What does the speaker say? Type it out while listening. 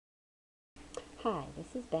Hi,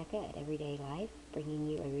 this is Becca at Everyday Life, bringing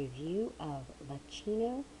you a review of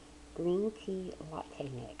Matchaccino green tea latte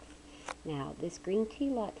mix. Now, this green tea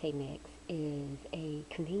latte mix is a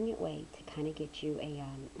convenient way to kind of get you a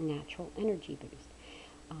natural energy boost.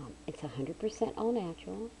 It's 100% all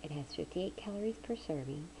natural. It has 58 calories per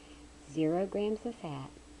serving, 0 grams of fat.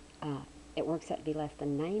 It works out to be less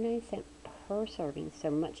than 99 cents per serving, so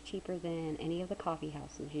much cheaper than any of the coffee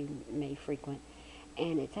houses you may frequent.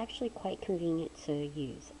 And it's actually quite convenient to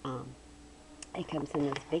use. It comes in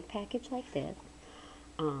this big package like this,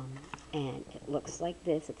 um, and it looks like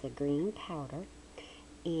this. It's a green powder,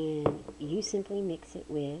 and you simply mix it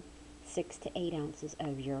with 6 to 8 ounces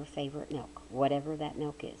of your favorite milk, whatever that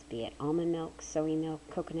milk is, be it almond milk, soy milk,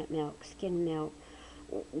 coconut milk, skim milk,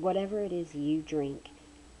 whatever it is you drink,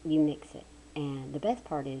 you mix it. And the best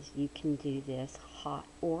part is you can do this hot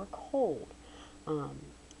or cold. Um,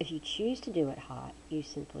 if you choose to do it hot, you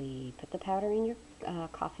simply put the powder in your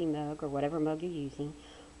coffee mug or whatever mug you're using,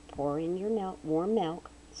 pour in your warm milk,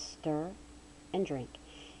 stir, and drink.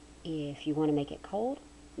 If you want to make it cold,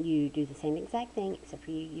 you do the same exact thing, except for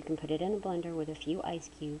you can put it in a blender with a few ice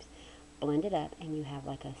cubes, blend it up, and you have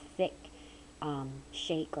like a thick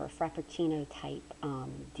shake or frappuccino type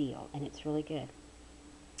deal, and it's really good.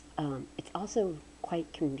 It's also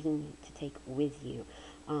quite convenient to take with you.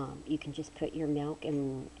 You can just put your milk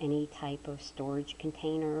in any type of storage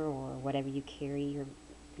container or whatever you carry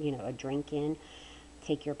a drink in.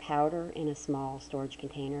 Take your powder in a small storage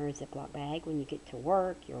container, a Ziploc bag. When you get to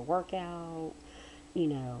work, your workout,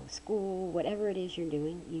 school, whatever it is you're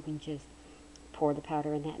doing, you can just pour the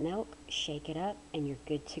powder in that milk, shake it up, and you're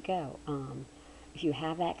good to go. If you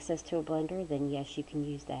have access to a blender, then yes, you can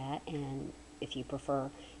use that. And if you prefer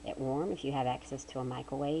it warm, if you have access to a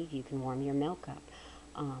microwave, you can warm your milk up.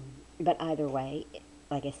 But either way,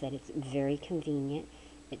 like I said, it's very convenient.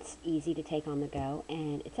 It's easy to take on the go,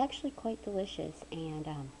 and it's actually quite delicious. And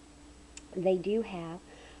they do have,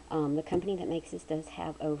 the company that makes this does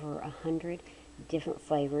have over 100 different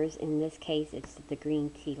flavors. In this case, it's the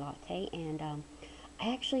green tea latte, and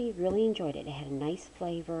I actually really enjoyed it. It had a nice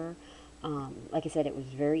flavor. Like I said, it was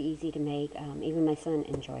very easy to make. Even my son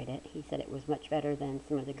enjoyed it. He said it was much better than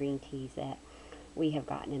some of the green teas that we have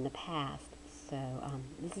gotten in the past. So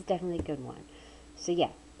this is definitely a good one. So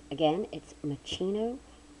yeah, again, it's Matchaccino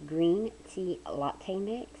green tea latte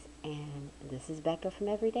mix. And this is Becca from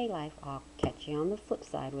Everyday Life. I'll catch you on the flip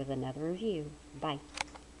side with another review. Bye.